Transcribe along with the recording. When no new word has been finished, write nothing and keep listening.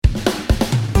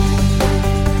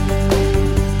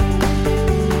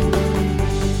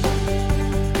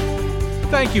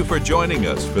Thank you for joining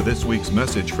us for this week's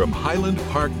message from Highland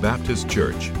Park Baptist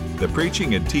Church. The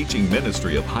preaching and teaching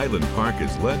ministry of Highland Park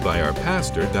is led by our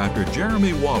pastor, Dr.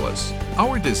 Jeremy Wallace.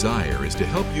 Our desire is to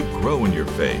help you grow in your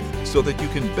faith so that you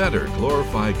can better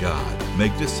glorify God,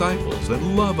 make disciples,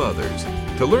 and love others.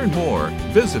 To learn more,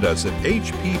 visit us at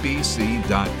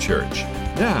hpbc.church.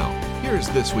 Now, here's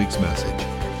this week's message.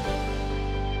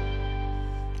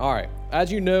 All right. As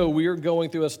you know, we are going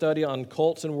through a study on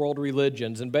cults and world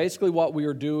religions, and basically what we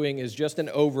are doing is just an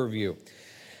overview.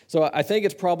 So I think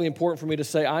it's probably important for me to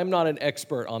say I'm not an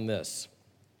expert on this.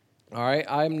 All right?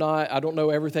 I don't know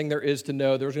everything there is to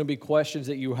know. There's going to be questions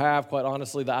that you have, quite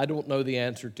honestly, that I don't know the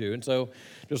answer to. And so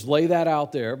just lay that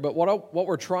out there. But what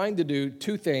we're trying to do,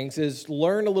 two things, is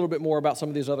learn a little bit more about some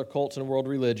of these other cults and world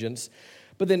religions.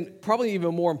 But then probably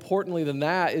even more importantly than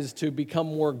that is to become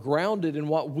more grounded in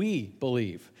what we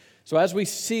believe. So as we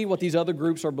see what these other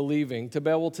groups are believing, to be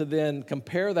able to then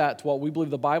compare that to what we believe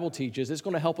the Bible teaches, it's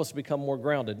going to help us become more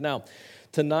grounded. Now,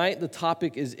 tonight the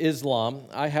topic is Islam.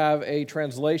 I have a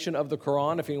translation of the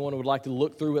Quran if anyone would like to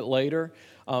look through it later.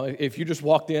 If you just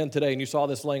walked in today and you saw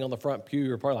this laying on the front pew,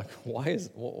 you're probably like, what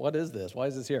is this? Why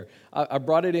is this here? I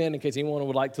brought it in case anyone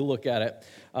would like to look at it.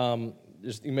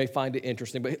 You may find it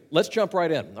interesting. But let's jump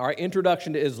right in. All right,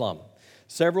 introduction to Islam.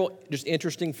 Several just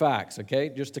interesting facts, okay,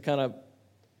 just to kind of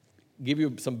give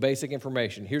you some basic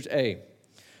information. Here's A.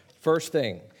 First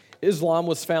thing, Islam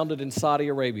was founded in Saudi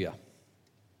Arabia.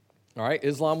 All right,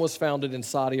 Islam was founded in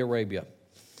Saudi Arabia.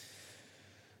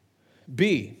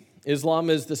 B,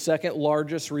 Islam is the second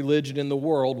largest religion in the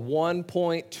world,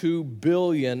 1.2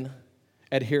 billion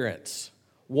adherents.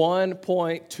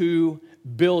 1.2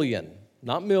 billion,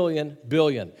 not million,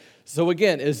 billion. So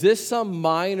again, is this some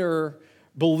minor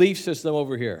belief system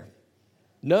over here?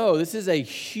 No, this is a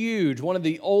huge, one of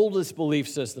the oldest belief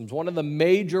systems, one of the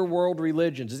major world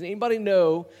religions. Does anybody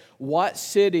know what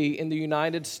city in the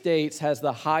United States has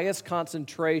the highest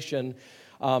concentration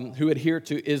who adhere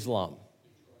to Islam?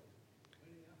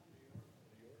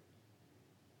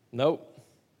 Nope.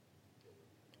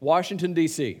 Washington,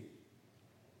 D.C.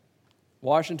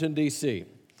 Washington, D.C.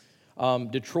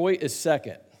 Detroit is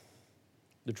second.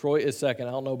 Detroit is second.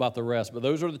 I don't know about the rest, but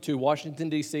those are the two. Washington,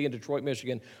 D.C. and Detroit,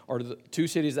 Michigan are the two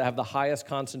cities that have the highest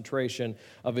concentration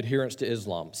of adherents to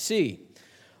Islam. C,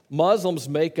 Muslims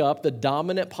make up the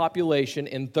dominant population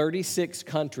in 36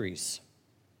 countries.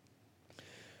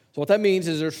 So what that means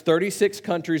is there's 36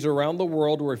 countries around the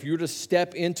world where if you were to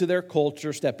step into their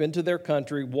culture, step into their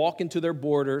country, walk into their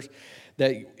borders,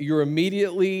 that you're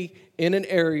immediately in an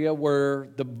area where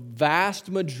the vast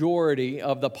majority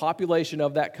of the population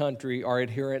of that country are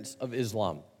adherents of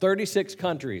Islam. 36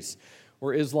 countries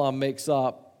where Islam makes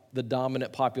up the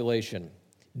dominant population.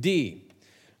 D,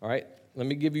 all right, let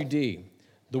me give you D.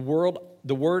 The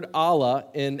word Allah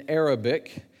in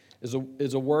Arabic is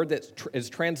a word that is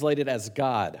translated as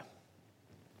God.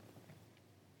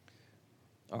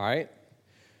 All right?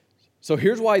 So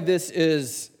here's why this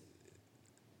is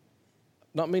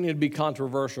not meaning to be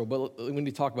controversial, but we need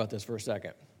to talk about this for a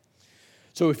second.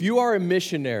 So if you are a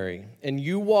missionary and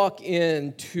you walk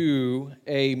into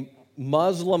a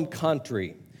Muslim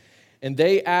country and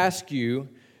they ask you,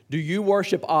 do you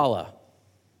worship Allah?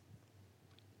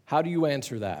 How do you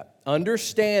answer that?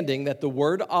 Understanding that the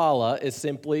word Allah is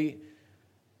simply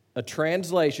a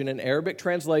translation, an Arabic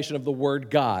translation of the word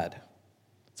God.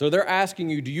 So they're asking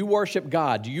you, do you worship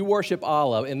God? Do you worship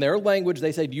Allah? In their language,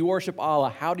 they say, do you worship Allah?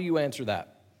 How do you answer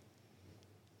that?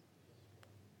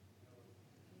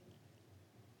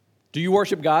 Do you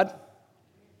worship God?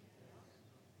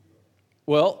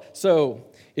 Well,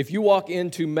 so if you walk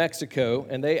into Mexico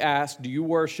and they ask, do you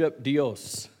worship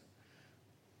Dios?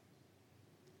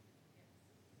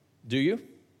 Do you?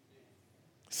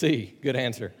 Sí, good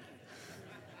answer.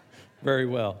 Very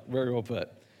well put.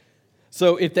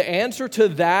 So if the answer to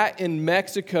that in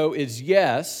Mexico is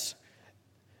yes,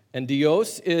 and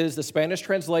Dios is the Spanish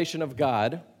translation of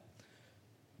God,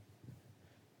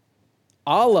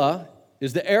 Allah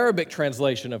is the Arabic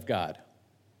translation of God.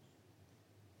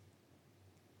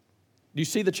 Do you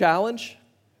see the challenge?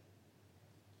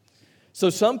 So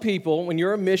some people, when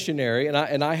you're a missionary, and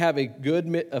I have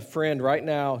a friend right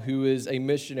now who is a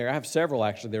missionary. I have several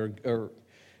actually. They're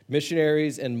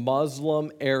missionaries in Muslim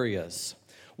areas.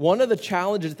 One of the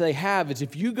challenges they have is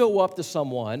if you go up to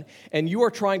someone and you are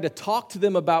trying to talk to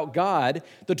them about God,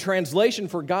 the translation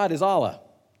for God is Allah.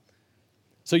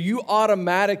 So you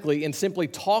automatically, in simply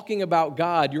talking about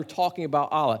God, you're talking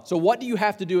about Allah. So what do you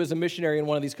have to do as a missionary in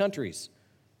one of these countries?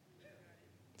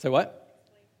 Say what?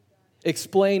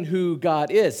 explain who God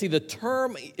is. See, the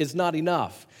term is not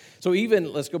enough. So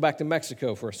even, let's go back to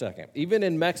Mexico for a second. Even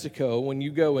in Mexico, when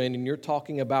you go in and you're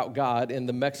talking about God in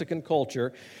the Mexican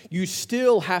culture, you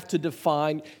still have to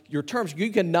define your terms.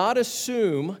 You cannot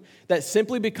assume that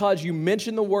simply because you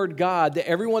mention the word God, that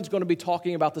everyone's going to be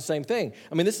talking about the same thing.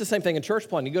 I mean, this is the same thing in Church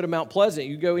Plant. You go to Mount Pleasant,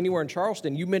 you go anywhere in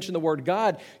Charleston, you mention the word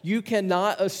God, you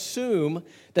cannot assume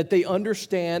that they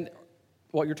understand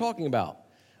what you're talking about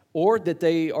or that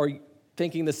they are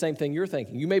thinking the same thing you're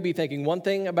thinking. You may be thinking one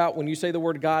thing about when you say the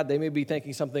word God, they may be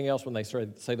thinking something else when they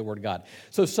say the word God.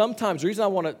 So sometimes, the reason I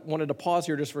wanted to pause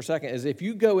here just for a second is if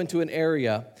you go into an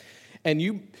area and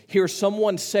you hear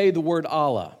someone say the word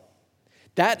Allah,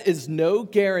 that is no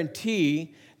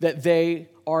guarantee that they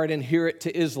are an adherent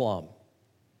to Islam. Does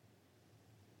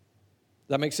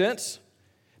that make sense?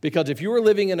 Because if you were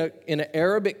living in an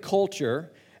Arabic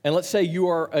culture, and let's say you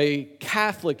are a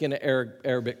Catholic in an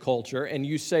Arabic culture and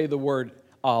you say the word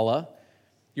Allah,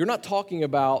 you're not talking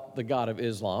about the God of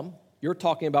Islam. You're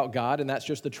talking about God, and that's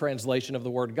just the translation of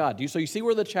the word God. So you see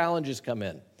where the challenges come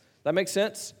in. That makes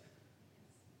sense?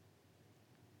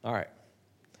 All right.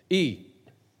 E.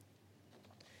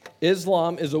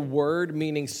 Islam is a word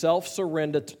meaning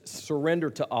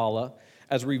self-surrender to Allah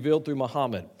as revealed through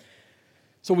Muhammad.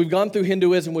 So we've gone through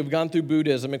Hinduism, we've gone through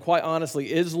Buddhism, and quite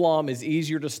honestly, Islam is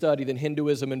easier to study than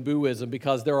Hinduism and Buddhism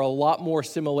because there are a lot more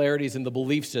similarities in the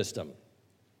belief system.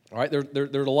 All right,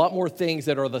 there's a lot more things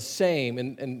that are the same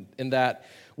in that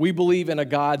we believe in a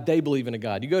God, they believe in a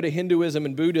God. You go to Hinduism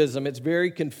and Buddhism, it's very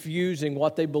confusing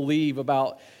what they believe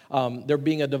about there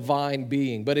being a divine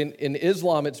being. But in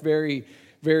Islam, it's very,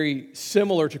 very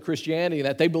similar to Christianity in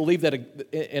that they believe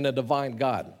that in a divine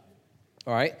God.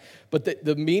 All right, but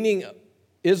the meaning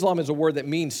Islam is a word that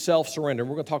means self-surrender.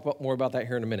 We're going to talk more about that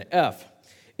here in a minute. F.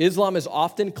 Islam is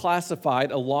often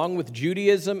classified, along with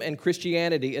Judaism and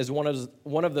Christianity, as one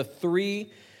of the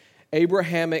three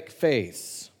Abrahamic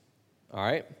faiths. All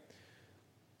right?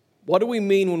 What do we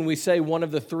mean when we say one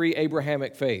of the three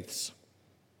Abrahamic faiths?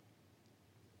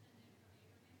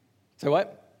 Say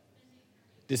what?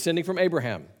 Descending from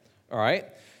Abraham. All right?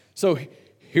 So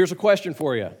here's a question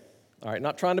for you. All right,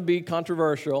 not trying to be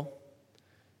controversial.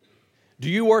 Do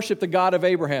you worship the God of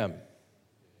Abraham?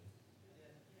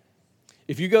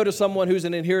 If you go to someone who's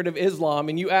an adherent of Islam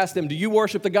and you ask them, do you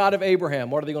worship the God of Abraham?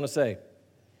 What are they going to say?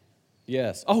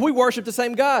 Yes. Oh, we worship the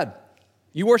same God.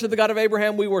 You worship the God of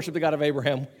Abraham, we worship the God of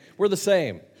Abraham. We're the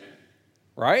same.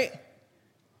 Right?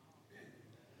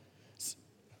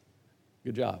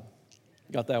 Good job.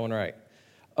 Got that one right.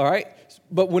 All right?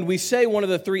 But when we say one of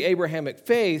the three Abrahamic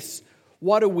faiths,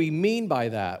 what do we mean by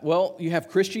that? Well, you have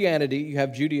Christianity, you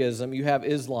have Judaism, you have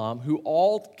Islam, who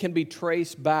all can be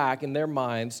traced back in their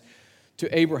minds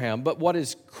to Abraham. But what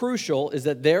is crucial is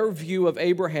that their view of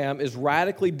Abraham is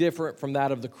radically different from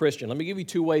that of the Christian. Let me give you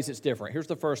two ways it's different. Here's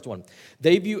the first one.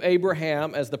 They view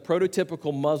Abraham as the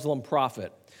prototypical Muslim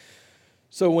prophet.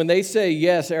 So when they say,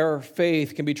 yes, our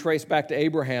faith can be traced back to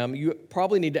Abraham, you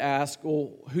probably need to ask,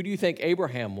 well, who do you think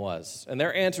Abraham was? And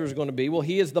their answer is going to be, well,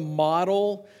 he is the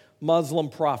model Muslim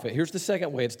prophet. Here's the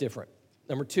second way it's different.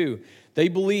 Number two, they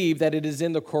believe that it is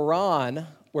in the Quran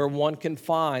where one can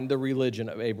find the religion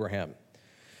of Abraham.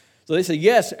 So they say,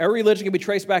 yes, our religion can be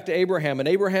traced back to Abraham, and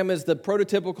Abraham is the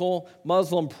prototypical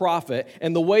Muslim prophet,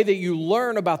 and the way that you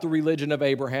learn about the religion of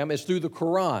Abraham is through the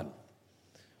Quran.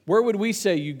 Where would we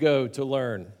say you go to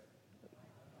learn?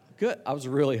 Good. I was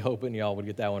really hoping y'all would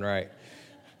get that one right.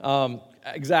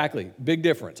 Exactly. Big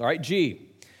difference. All right, G.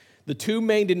 The two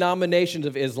main denominations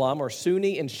of Islam are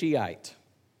Sunni and Shiite.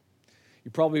 You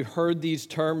probably heard these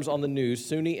terms on the news,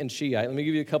 Sunni and Shiite. Let me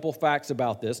give you a couple facts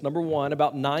about this. Number one,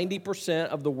 about 90%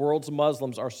 of the world's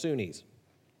Muslims are Sunnis.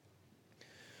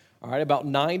 All right, about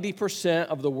 90%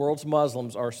 of the world's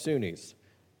Muslims are Sunnis.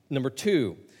 Number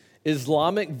two,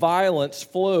 Islamic violence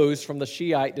flows from the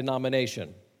Shiite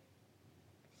denomination.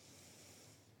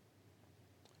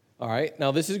 All right,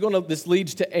 now this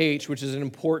leads to H, which is an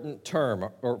important term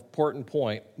or important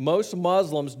point. Most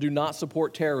Muslims do not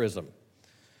support terrorism.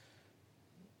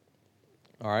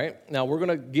 All right, now we're going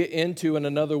to get into in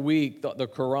another week the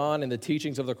Quran and the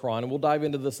teachings of the Quran, and we'll dive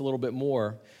into this a little bit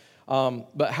more.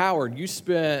 But Howard, you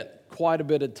spent quite a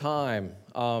bit of time,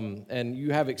 and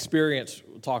you have experience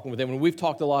talking with them, and we've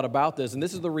talked a lot about this, and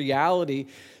this is the reality.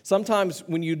 Sometimes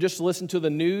when you just listen to the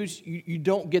news, you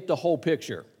don't get the whole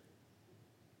picture.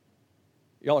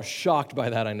 Y'all are shocked by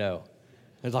that, I know.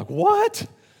 It's like, what?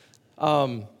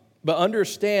 But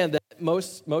understand that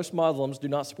most Muslims do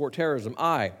not support terrorism.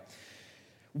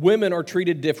 Women are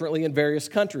treated differently in various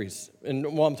countries.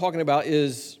 And what I'm talking about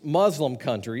is Muslim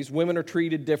countries. Women are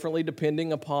treated differently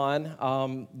depending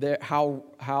upon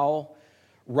how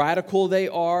radical they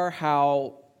are,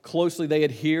 how closely they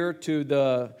adhere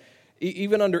to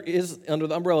even under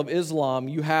the umbrella of Islam,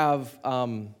 you have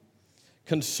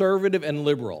conservative and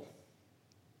liberal.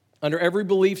 Under every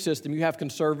belief system, you have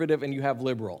conservative and you have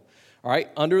liberal. All right,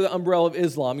 under the umbrella of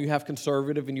Islam, you have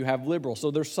conservative and you have liberal. So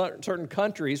there's certain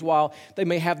countries, while they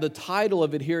may have the title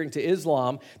of adhering to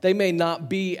Islam, they may not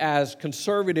be as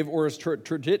conservative or as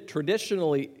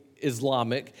traditionally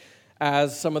Islamic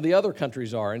as some of the other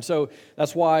countries are. And so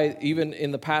that's why even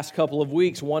in the past couple of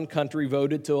weeks, one country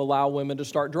voted to allow women to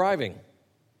start driving.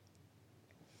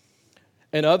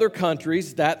 In other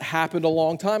countries, that happened a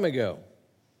long time ago.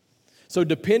 So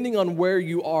depending on where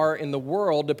you are in the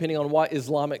world, depending on what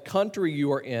Islamic country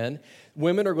you are in,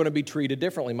 women are going to be treated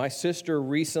differently. My sister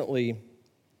recently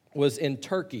was in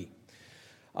Turkey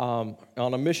on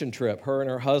a mission trip. Her and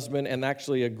her husband and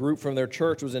actually a group from their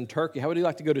church was in Turkey. How would you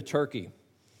like to go to Turkey?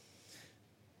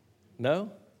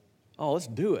 No? Oh, let's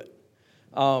do it.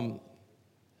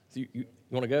 You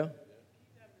want to go?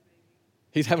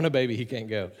 He's having a baby. He can't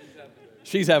go.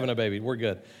 She's having a baby. We're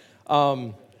good.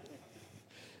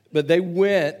 But they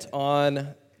went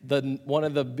on one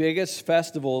of the biggest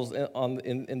festivals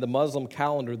in the Muslim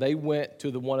calendar. They went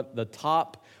to the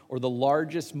top or the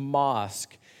largest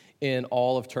mosque in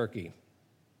all of Turkey.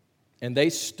 And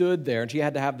they stood there, and she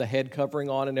had to have the head covering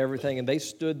on and everything, and they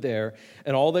stood there,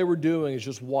 and all they were doing is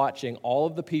just watching all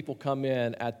of the people come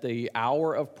in at the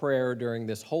hour of prayer during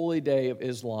this holy day of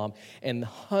Islam, and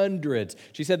hundreds.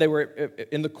 She said they were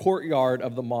in the courtyard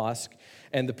of the mosque,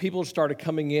 and the people started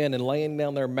coming in and laying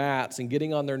down their mats and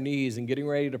getting on their knees and getting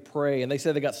ready to pray. And they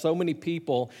said they got so many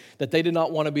people that they did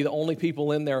not want to be the only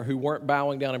people in there who weren't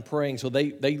bowing down and praying. So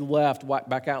they left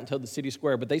back out into the city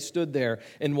square. But they stood there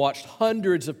and watched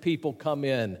hundreds of people come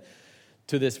in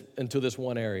into this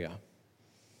one area.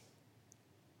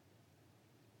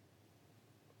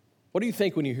 What do you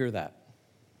think when you hear that?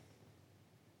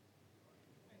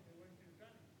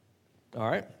 All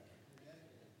right.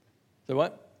 So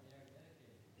what?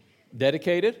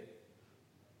 Dedicated.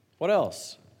 What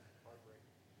else?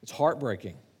 It's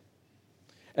heartbreaking.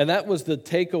 And that was the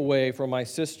takeaway from my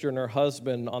sister and her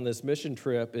husband on this mission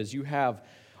trip is you have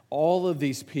all of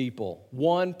these people,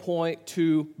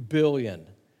 1.2 billion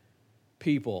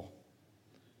people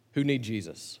who need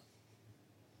Jesus.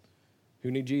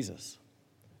 Who need Jesus.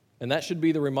 And that should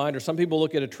be the reminder. Some people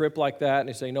look at a trip like that and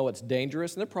they say, no, it's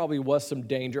dangerous. And there probably was some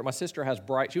danger. My sister has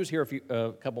she was here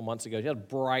a couple months ago. She had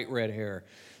bright red hair.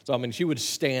 So, I mean, she would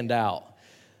stand out.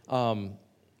 Some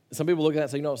people look at that and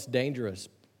say, no, it's dangerous.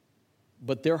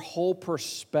 But their whole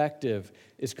perspective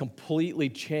is completely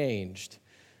changed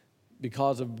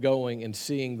because of going and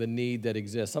seeing the need that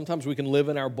exists. Sometimes we can live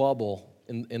in our bubble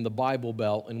in the Bible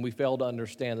Belt and we fail to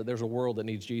understand that there's a world that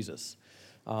needs Jesus.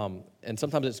 And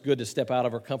sometimes it's good to step out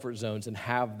of our comfort zones and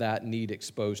have that need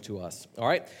exposed to us. All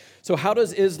right? So how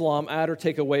does Islam add or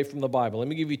take away from the Bible? Let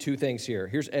me give you two things here.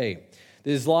 Here's A.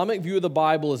 The Islamic view of the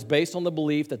Bible is based on the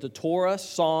belief that the Torah,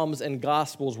 Psalms, and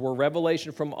Gospels were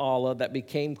revelation from Allah that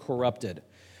became corrupted.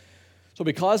 So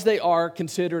because they are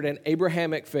considered an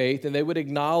Abrahamic faith and they would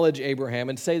acknowledge Abraham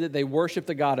and say that they worship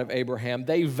the God of Abraham,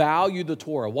 they value the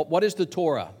Torah. What is the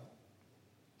Torah?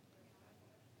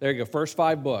 There you go, first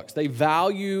 5 books. They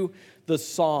value the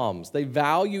Psalms. They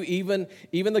value even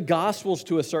the Gospels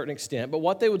to a certain extent. But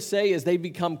what they would say is they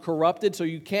become corrupted, so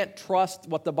you can't trust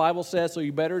what the Bible says, so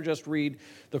you better just read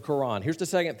the Quran. Here's the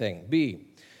second thing, B.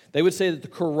 They would say that the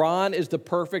Quran is the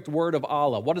perfect word of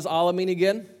Allah. What does Allah mean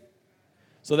again?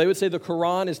 So they would say the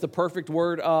Quran is the perfect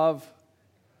word of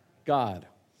God.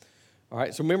 All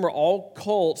right, so remember, all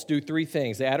cults do 3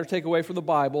 things. They add or take away from the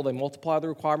Bible, they multiply the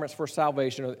requirements for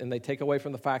salvation, and they take away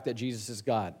from the fact that Jesus is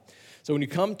God. So when you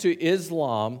come to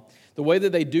Islam, the way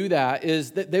that they do that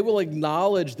is that they will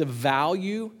acknowledge the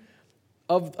value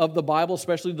of the Bible,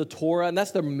 especially the Torah, and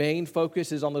that's their main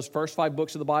focus is on those first 5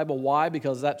 books of the Bible. Why?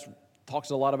 Because that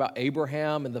talks a lot about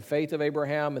Abraham and the faith of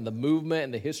Abraham and the movement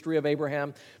and the history of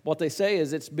Abraham. What they say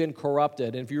is it's been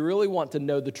corrupted. And if you really want to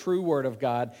know the true word of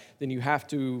God, then you have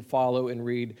to follow and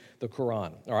read the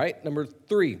Quran. All right, number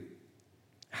 3,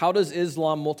 how does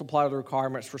Islam multiply the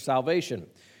requirements for salvation?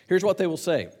 Here's what they will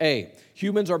say. A,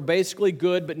 humans are basically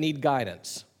good but need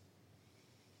guidance.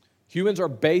 Humans are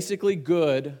basically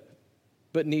good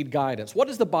but need guidance. What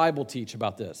does the Bible teach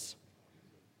about this?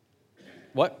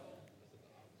 What?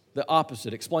 The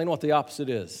opposite. Explain what the opposite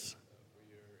is.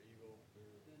 We are evil,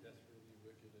 we're desperately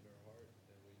wicked in our heart,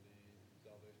 and we need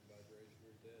salvation by grace.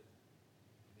 We're dead.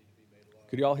 We need to be made alive.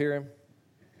 Could you all hear him?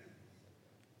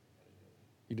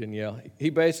 You didn't yell. He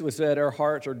basically said, our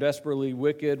hearts are desperately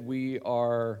wicked.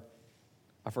 I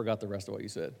forgot the rest of what you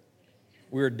said.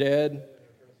 We are dead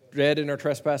in our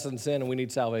trespasses and sin, and we need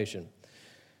salvation.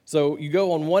 So you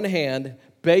go on one hand,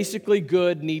 basically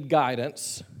good, need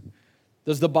guidance.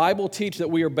 Does the Bible teach that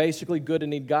we are basically good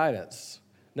and need guidance?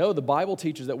 No, the Bible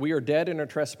teaches that we are dead in our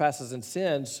trespasses and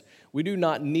sins. We do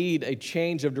not need a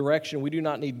change of direction. We do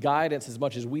not need guidance as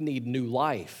much as we need new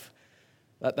life.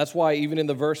 That's why even in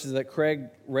the verses that Craig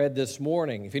read this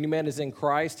morning, if any man is in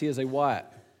Christ, he is a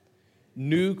what?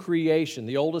 New creation.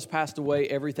 The old has passed away,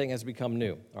 everything has become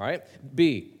new. All right?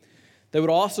 B, they would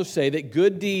also say that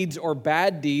good deeds or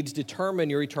bad deeds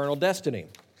determine your eternal destiny.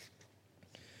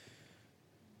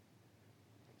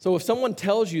 So if someone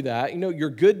tells you that,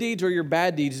 your good deeds or your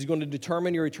bad deeds is going to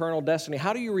determine your eternal destiny,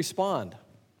 how do you respond?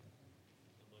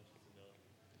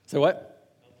 Say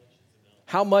what?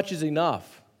 How much is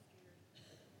enough?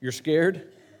 You're scared?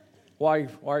 Why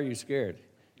are you scared?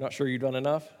 You're not sure you've done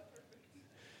enough?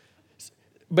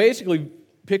 Basically,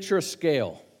 picture a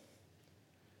scale.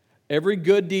 Every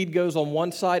good deed goes on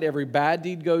one side, every bad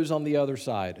deed goes on the other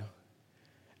side.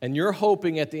 And you're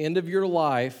hoping at the end of your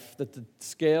life that the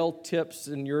scale tips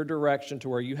in your direction to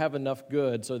where you have enough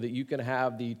good so that you can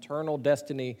have the eternal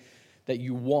destiny that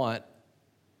you want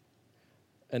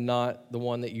and not the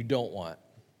one that you don't want.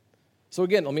 So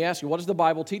again, let me ask you, what does the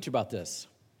Bible teach about this?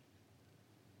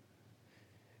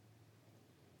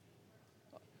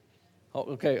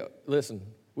 Oh, okay, listen,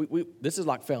 this is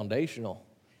like foundational.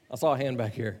 I saw a hand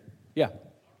back here. Yeah.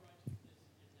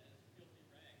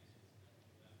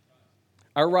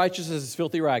 Our righteousness is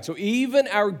filthy rags. So even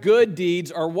our good deeds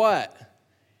are what?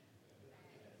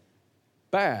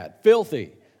 Bad,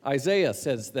 filthy. Isaiah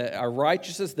says that our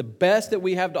righteousness, the best that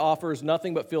we have to offer is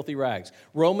nothing but filthy rags.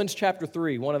 Romans chapter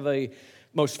 3, one of the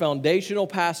most foundational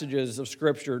passages of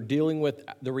Scripture dealing with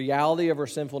the reality of our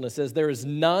sinfulness, says there is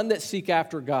none that seek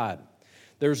after God.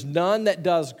 There's none that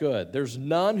does good. There's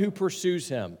none who pursues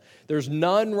him. There's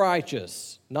none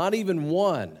righteous, not even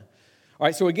one. All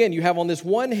right, so again, you have on this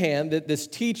one hand this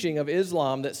teaching of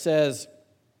Islam that says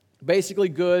basically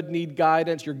good, need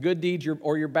guidance, your good deeds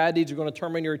or your bad deeds are going to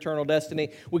determine your eternal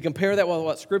destiny. We compare that with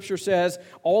what Scripture says.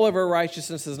 All of our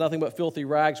righteousness is nothing but filthy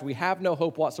rags. We have no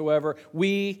hope whatsoever.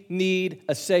 We need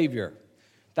a Savior.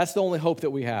 That's the only hope that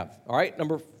we have. All right,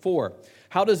 number 4.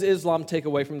 How does Islam take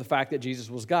away from the fact that Jesus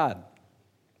was God?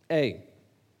 A,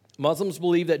 Muslims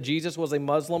believe that Jesus was a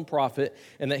Muslim prophet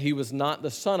and that he was not the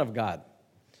Son of God.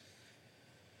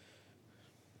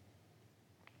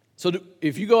 So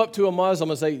if you go up to a Muslim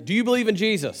and say, do you believe in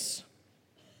Jesus?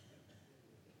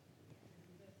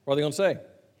 What are they going to say?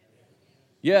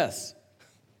 Yes.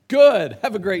 Good.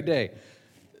 Have a great day.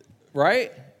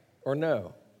 Right? Or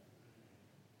no?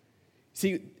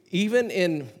 See, even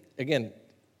in, again,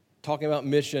 talking about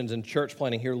missions and church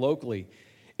planting here locally,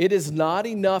 it is not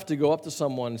enough to go up to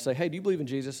someone and say, hey, do you believe in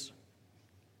Jesus?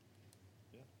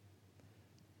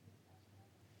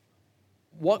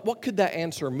 What could that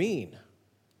answer mean?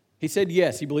 He said,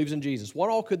 yes, he believes in Jesus. What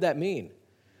all could that mean?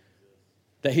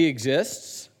 That he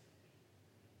exists?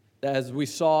 As we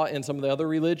saw in some of the other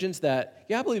religions, that,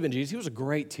 yeah, I believe in Jesus. He was a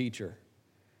great teacher.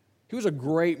 He was a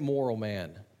great moral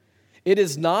man. It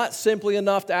is not simply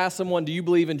enough to ask someone, do you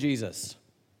believe in Jesus?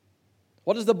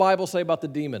 What does the Bible say about the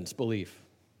demons' belief?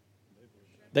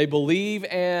 They believe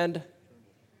and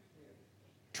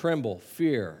tremble,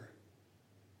 fear.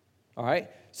 All right?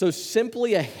 So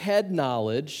simply a head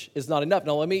knowledge is not enough.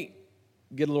 Now let me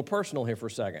get a little personal here for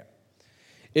a second.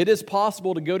 It is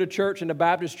possible to go to church in a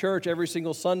Baptist church every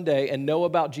single Sunday and know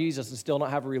about Jesus and still not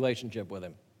have a relationship with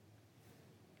him.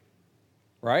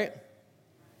 Right?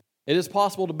 It is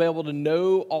possible to be able to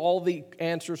know all the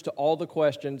answers to all the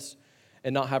questions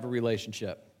and not have a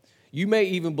relationship. You may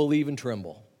even believe and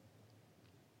tremble.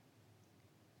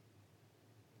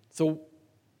 So,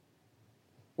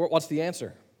 what's the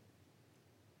answer?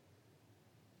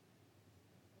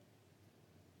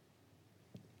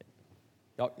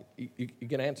 You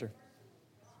can answer.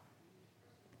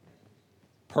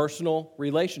 Personal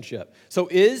relationship. So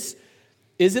is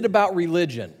it about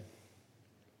religion?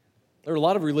 There are a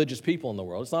lot of religious people in the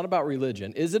world. It's not about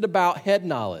religion. Is it about head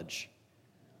knowledge?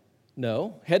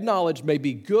 No. Head knowledge may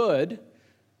be good.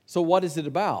 So what is it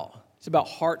about? It's about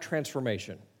heart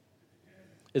transformation.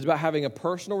 It's about having a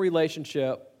personal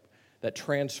relationship that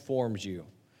transforms you.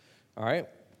 All right?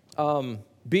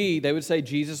 B, they would say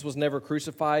Jesus was never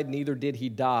crucified, neither did he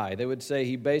die. They would say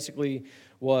he basically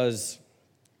was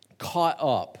caught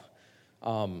up,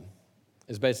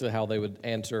 is basically how they would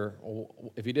answer.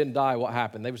 If he didn't die, what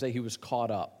happened? They would say he was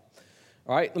caught up.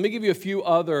 All right, let me give you a few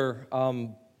other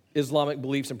Islamic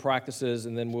beliefs and practices,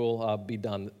 and then we'll be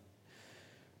done.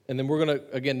 And then we're going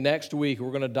to, again, next week,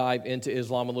 we're going to dive into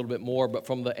Islam a little bit more, but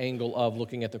from the angle of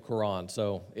looking at the Quran.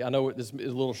 So I know this is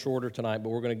a little shorter tonight, but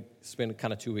we're going to spend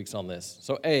kind of 2 weeks on this.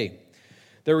 So A,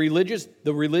 the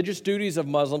religious duties of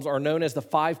Muslims are known as the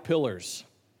 5 pillars.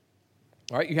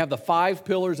 All right, you have the 5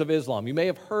 pillars of Islam. You may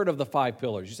have heard of the 5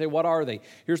 pillars. You say, what are they?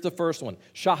 Here's the first one,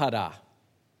 Shahada.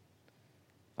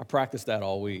 I practiced that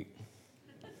all week.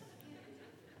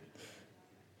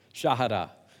 Shahada,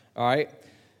 all right?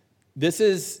 This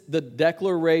is the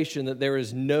declaration that there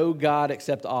is no God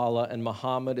except Allah and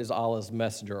Muhammad is Allah's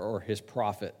messenger or his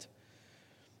prophet.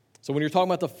 So when you're talking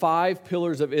about the 5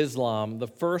 pillars of Islam, the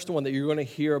first one that you're going to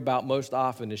hear about most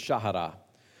often is Shahada.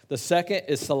 The second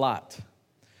is Salat.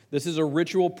 This is a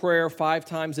ritual prayer 5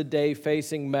 times a day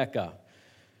facing Mecca.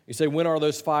 You say, when are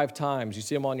those 5 times? You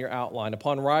see them on your outline.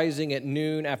 Upon rising at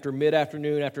noon, after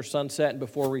mid-afternoon, after sunset, and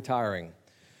before retiring.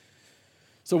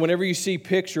 So whenever you see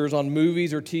pictures on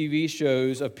movies or TV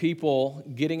shows of people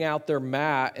getting out their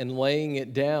mat and laying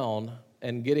it down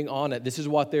and getting on it, this is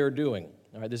what they're doing.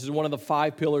 All right, this is one of the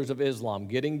 5 pillars of Islam,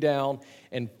 getting down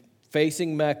and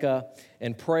facing Mecca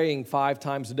and praying 5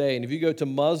 times a day. And if you go to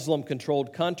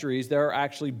Muslim-controlled countries, there are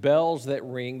actually bells that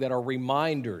ring that are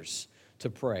reminders to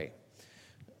pray.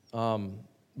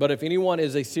 But if anyone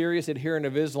is a serious adherent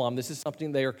of Islam, this is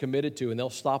something they are committed to, and they'll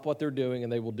stop what they're doing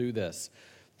and they will do this.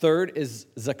 Third is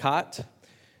zakat,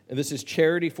 and this is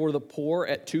charity for the poor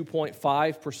at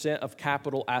 2.5% of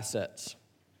capital assets.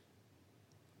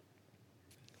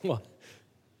 What?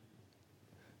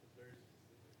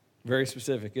 Very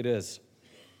specific, it is.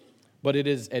 But it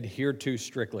is adhered to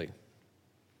strictly.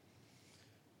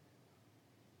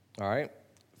 All right.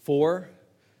 4,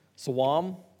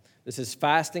 Sawam. This is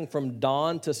fasting from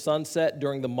dawn to sunset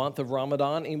during the month of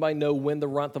Ramadan. Anybody know when the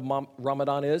month of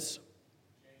Ramadan is?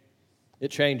 It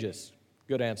changes.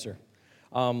 Good answer.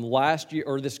 Last year,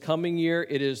 or this coming year,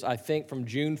 it is, I think, from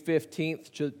June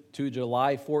 15th to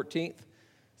July 14th.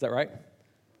 Is that right?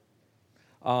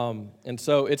 And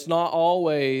so it's not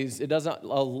always, it doesn't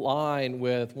align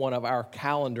with one of our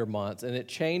calendar months, and it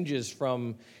changes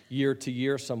from year to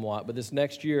year somewhat. But this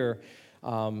next year,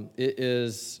 it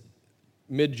is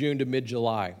mid-June to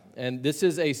mid-July. And this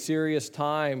is a serious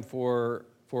time for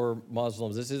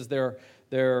Muslims. This is their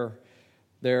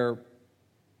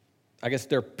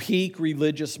peak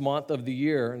religious month of the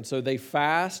year. And so they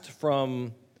fast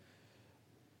from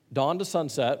dawn to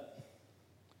sunset.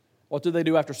 What do they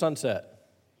do after sunset?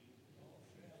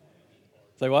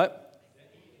 Say what?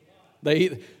 They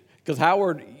eat. Because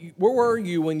Howard, where were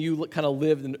you when you kind of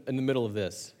lived in the middle of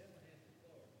this?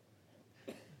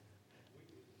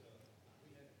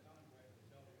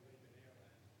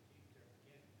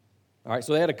 All right,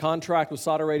 so they had a contract with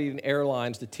Saudi Arabian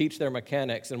Airlines to teach their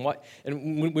mechanics, and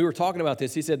when we were talking about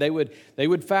this, he said they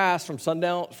would fast from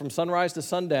sunrise to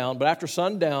sundown, but after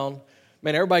sundown,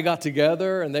 man, everybody got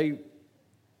together and they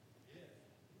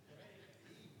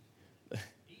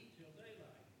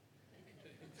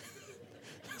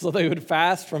so they would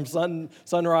fast from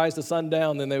sunrise to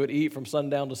sundown, then they would eat from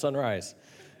sundown to sunrise.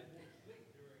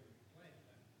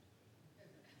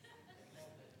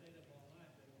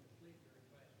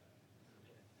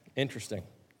 Interesting.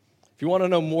 If you want to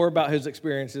know more about his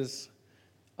experiences,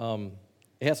 he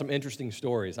has some interesting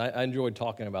stories. I enjoyed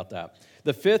talking about that.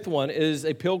 The 5th one is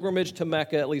a pilgrimage to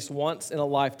Mecca at least once in a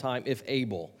lifetime, if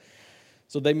able.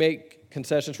 So they make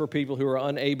concessions for people who are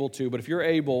unable to, but if you're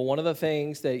able, one of the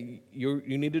things that you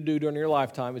need to do during your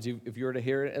lifetime, is if you're an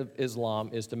adherent of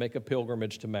Islam, is to make a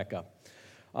pilgrimage to Mecca.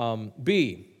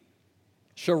 B,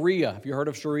 Sharia. Have you heard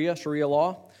of Sharia? Sharia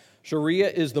law? Sharia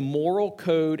is the moral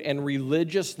code and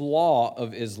religious law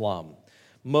of Islam.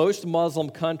 Most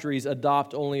Muslim countries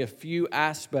adopt only a few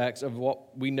aspects of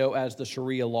what we know as the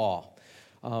Sharia law.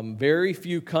 Very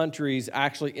few countries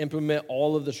actually implement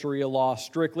all of the Sharia law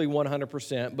strictly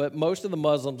 100%, but most of the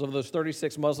Muslims, of those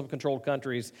 36 Muslim-controlled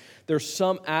countries, there's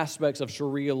some aspects of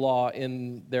Sharia law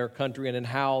in their country and in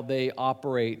how they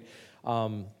operate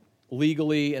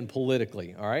legally and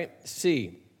politically, all right?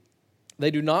 C, they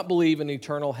do not believe in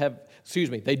eternal heaven.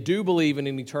 They do believe in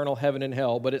an eternal heaven and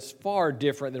hell, but it's far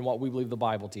different than what we believe the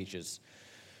Bible teaches.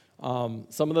 Some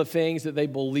of the things that they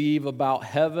believe about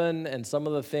heaven and some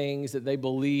of the things that they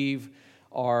believe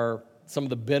are some of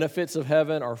the benefits of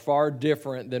heaven are far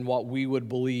different than what we would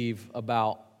believe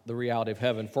about the reality of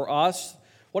heaven. For us,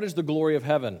 what is the glory of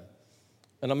heaven?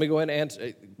 And I'm going to go ahead and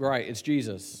answer, right, it's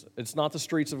Jesus. It's not the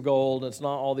streets of gold. It's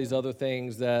not all these other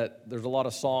things that there's a lot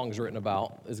of songs written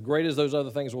about. As great as those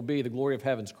other things will be, the glory of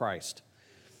heaven's Christ.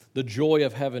 The joy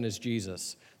of heaven is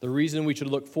Jesus. The reason we should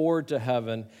look forward to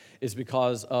heaven is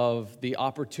because of the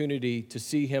opportunity to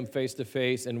see him face to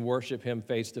face and worship him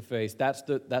face to face. That's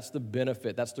the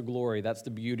benefit, that's the glory, that's the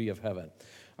beauty of heaven.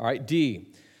 All right,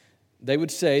 D, they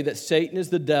would say that Satan is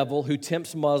the devil who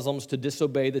tempts Muslims to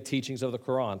disobey the teachings of the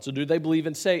Quran. So do they believe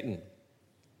in Satan?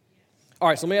 All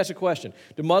right, so let me ask you a question.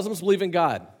 Do Muslims believe in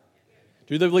God?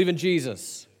 Do they believe in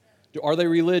Jesus? Are they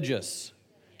religious?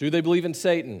 Do they believe in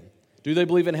Satan? Do they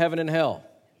believe in heaven and hell?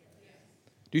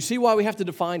 Do you see why we have to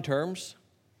define terms?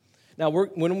 Now,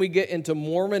 when we get into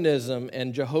Mormonism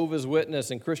and Jehovah's Witness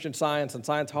and Christian Science and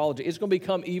Scientology, it's going to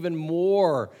become even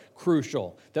more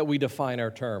crucial that we define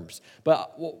our terms.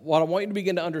 But what I want you to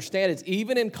begin to understand is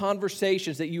even in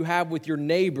conversations that you have with your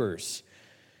neighbors,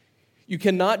 you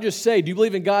cannot just say, do you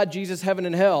believe in God, Jesus, heaven,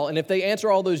 and hell? And if they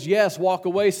answer all those yes, walk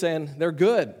away saying they're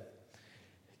good.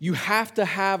 You have to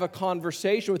have a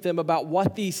conversation with them about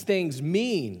what these things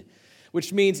mean,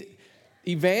 which means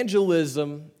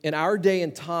evangelism in our day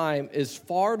and time is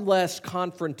far less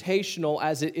confrontational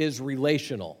as it is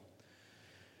relational.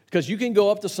 Because you can go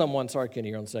up to someone, sorry Kenny,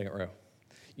 you're on the second row.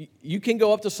 You can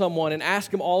go up to someone and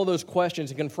ask him all of those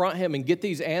questions and confront him and get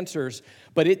these answers,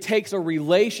 but it takes a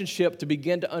relationship to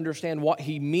begin to understand what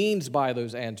he means by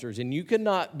those answers. And you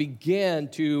cannot begin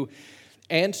to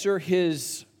answer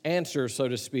his answers, so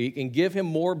to speak, and give him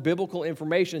more biblical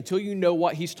information until you know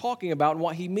what he's talking about and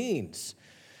what he means.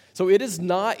 So it is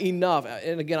not enough,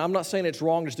 and again, I'm not saying it's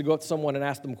wrong just to go up to someone and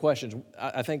ask them questions.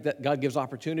 I think that God gives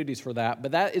opportunities for that,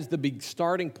 but that is the big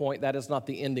starting point. That is not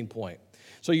the ending point.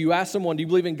 So you ask someone, do you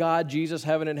believe in God, Jesus,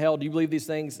 heaven, and hell? Do you believe these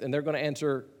things? And they're going to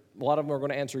answer, a lot of them are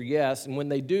going to answer yes. And when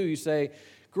they do, you say,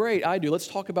 great, I do. Let's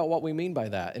talk about what we mean by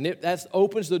that. And that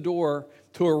opens the door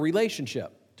to a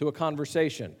relationship, to a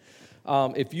conversation.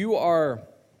 If you are,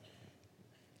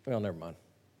 well, never mind.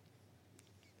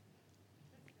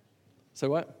 So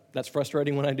what? That's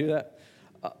frustrating when I do that.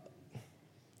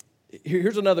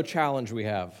 Here's another challenge we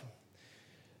have.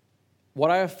 What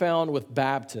I have found with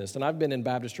Baptists, and I've been in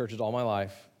Baptist churches all my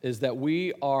life, is that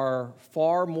we are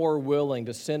far more willing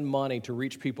to send money to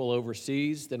reach people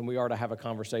overseas than we are to have a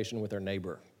conversation with our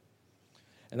neighbor.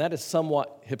 And that is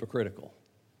somewhat hypocritical,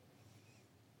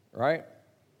 right?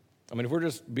 I mean, if we're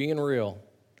just being real,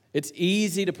 it's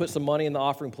easy to put some money in the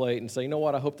offering plate and say, you know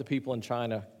what, I hope the people in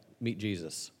China meet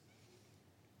Jesus.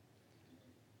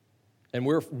 And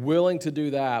we're willing to do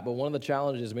that, but one of the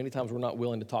challenges is many times we're not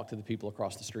willing to talk to the people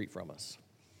across the street from us.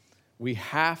 We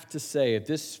have to say, if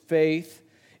this faith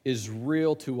is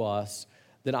real to us,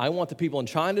 then I want the people in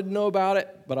China to know about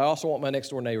it, but I also want my next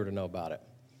door neighbor to know about it.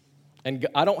 And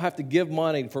I don't have to give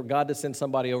money for God to send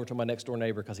somebody over to my next door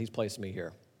neighbor because he's placed me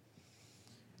here.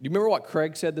 Do you remember what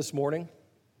Craig said this morning?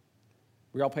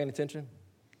 Were y'all paying attention? Do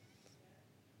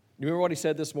you remember what he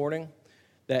said this morning?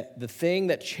 That the thing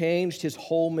that changed his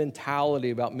whole mentality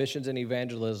about missions and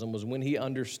evangelism was when he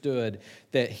understood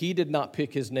that he did not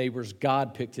pick his neighbors,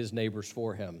 God picked his neighbors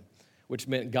for him, which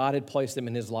meant God had placed them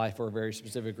in his life for a very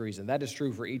specific reason. That is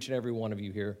true for each and every one of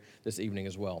you here this evening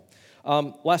as well.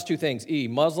 Last two things. E,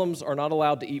 Muslims are not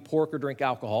allowed to eat pork or drink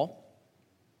alcohol.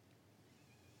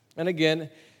 And again,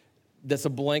 that's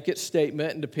a blanket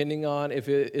statement, and depending on if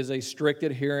it is a strict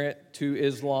adherent to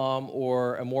Islam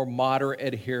or a more moderate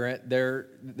adherent,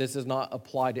 this does not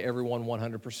apply to everyone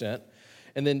 100%.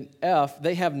 And then F,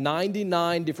 they have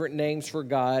 99 different names for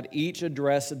God, each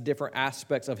address different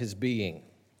aspects of his being.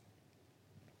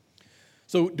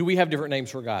 So do we have different names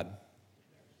for God?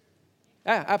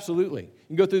 Yeah, absolutely. You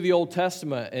can go through the Old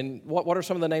Testament, and what are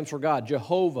some of the names for God?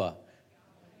 Jehovah,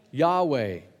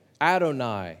 Yahweh,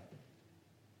 Adonai,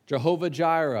 Jehovah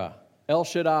Jireh, El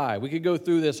Shaddai. We could go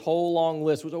through this whole long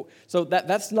list. So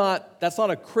that's not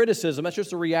a criticism. That's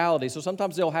just a reality. So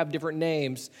sometimes they'll have different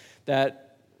names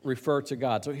that refer to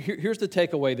God. So here's the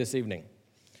takeaway this evening.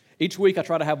 Each week I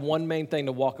try to have one main thing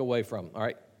to walk away from, all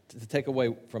right, to take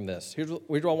away from this. Here's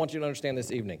what I want you to understand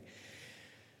this evening.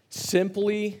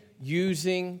 Simply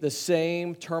using the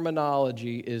same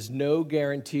terminology is no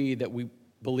guarantee that we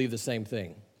believe the same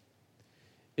thing.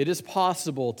 It is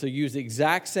possible to use the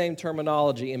exact same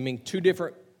terminology and mean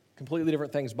completely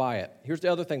different things by it. Here's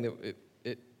the other thing that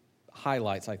it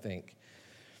highlights, I think,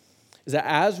 is that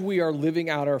as we are living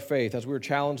out our faith, as we were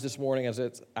challenged this morning,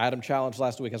 as Adam challenged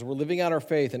last week, as we're living out our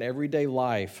faith in everyday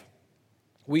life,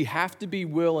 we have to be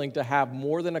willing to have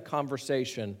more than a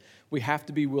conversation. We have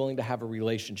to be willing to have a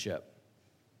relationship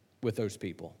with those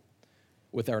people,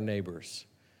 with our neighbors.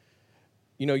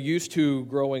 You know, used to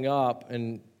growing up,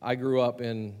 and I grew up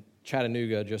in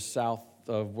Chattanooga, just south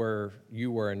of where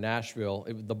you were in Nashville.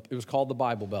 It was called the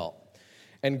Bible Belt.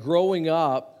 And growing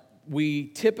up, we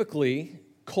typically,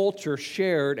 culture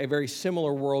shared a very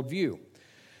similar worldview,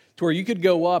 to where you could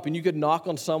go up and you could knock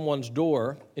on someone's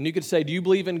door and you could say, do you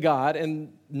believe in God?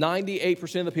 And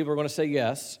 98% of the people are going to say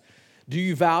yes. Do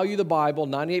you value the Bible?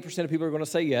 98% of people are going to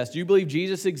say yes. Do you believe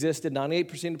Jesus existed?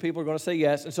 98% of people are going to say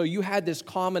yes. And so you had this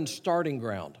common starting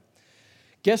ground.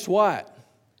 Guess what?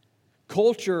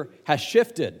 Culture has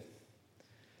shifted.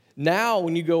 Now,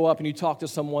 when you go up and you talk to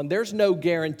someone, there's no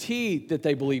guarantee that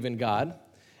they believe in God.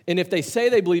 And if they say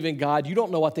they believe in God, you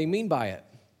don't know what they mean by it.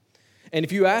 And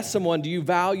if you ask someone, do you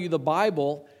value the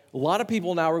Bible? A lot of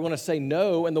people now are going to say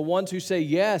no, and the ones who say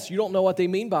yes, you don't know what they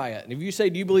mean by it. And if you say,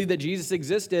 do you believe that Jesus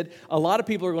existed? A lot of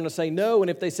people are going to say no, and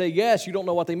if they say yes, you don't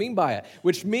know what they mean by it,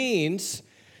 which means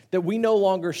that we no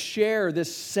longer share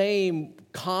this same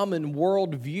common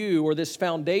worldview or this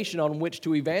foundation on which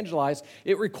to evangelize.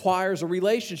 It requires a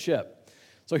relationship.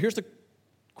 So here's the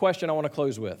question I want to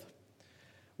close with.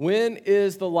 When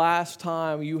is the last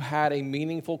time you had a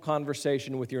meaningful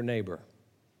conversation with your neighbor?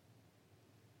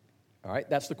 All right,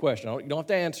 that's the question. You don't have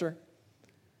to answer.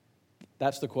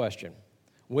 That's the question.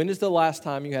 When is the last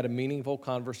time you had a meaningful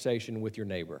conversation with your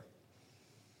neighbor?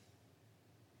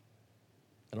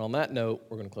 And on that note,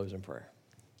 we're going to close in prayer.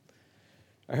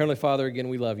 Our Heavenly Father, again,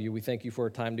 we love you. We thank you for our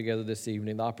time together this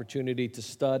evening, the opportunity to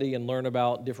study and learn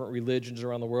about different religions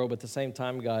around the world, but at the same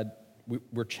time, God,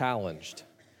 we're challenged.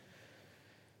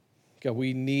 God,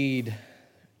 we need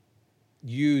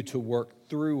you to work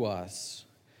through us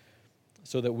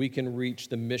so that we can reach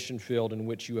the mission field in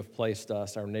which you have placed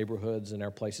us, our neighborhoods and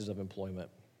our places of employment.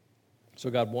 So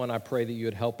God, one, I pray that you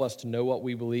would help us to know what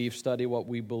we believe, study what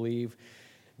we believe,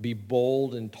 be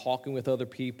bold in talking with other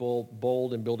people,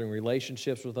 bold in building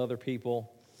relationships with other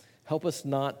people. Help us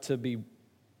not to be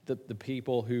the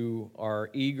people who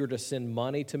are eager to send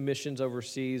money to missions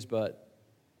overseas, but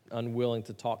unwilling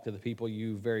to talk to the people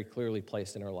you very clearly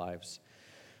placed in our lives.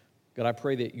 God, I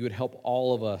pray that you would help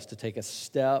all of us to take a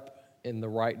step in the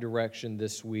right direction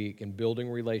this week in building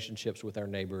relationships with our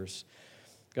neighbors.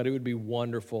 God, it would be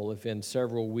wonderful if in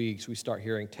several weeks we start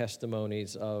hearing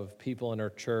testimonies of people in our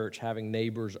church having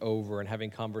neighbors over and having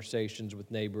conversations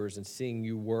with neighbors and seeing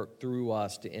you work through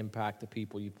us to impact the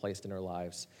people you've placed in our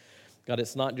lives. God,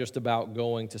 it's not just about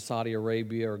going to Saudi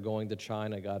Arabia or going to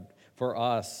China. God, for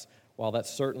us, while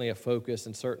that's certainly a focus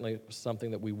and certainly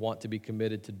something that we want to be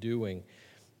committed to doing,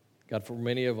 God, for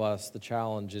many of us, the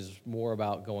challenge is more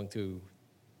about going to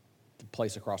the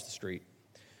place across the street,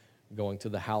 going to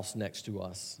the house next to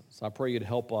us. So I pray you'd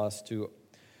help us to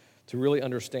really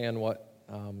understand what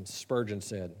Spurgeon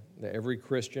said, that every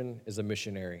Christian is a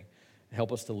missionary.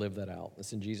 Help us to live that out.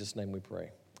 It's in Jesus' name we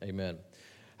pray. Amen.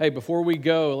 Hey, before we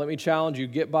go, let me challenge you.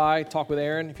 Get by, talk with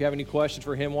Aaron. If you have any questions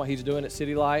for him, what he's doing at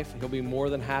City Life, he'll be more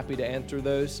than happy to answer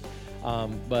those.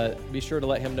 But be sure to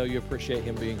let him know you appreciate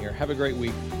him being here. Have a great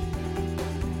week.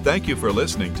 Thank you for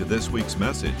listening to this week's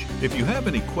message. If you have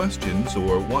any questions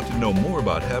or want to know more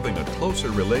about having a closer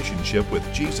relationship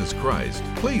with Jesus Christ,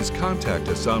 please contact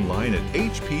us online at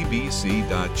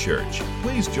hpbc.church.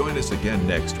 Please join us again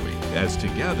next week as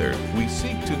together we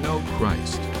seek to know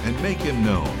Christ and make Him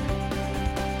known.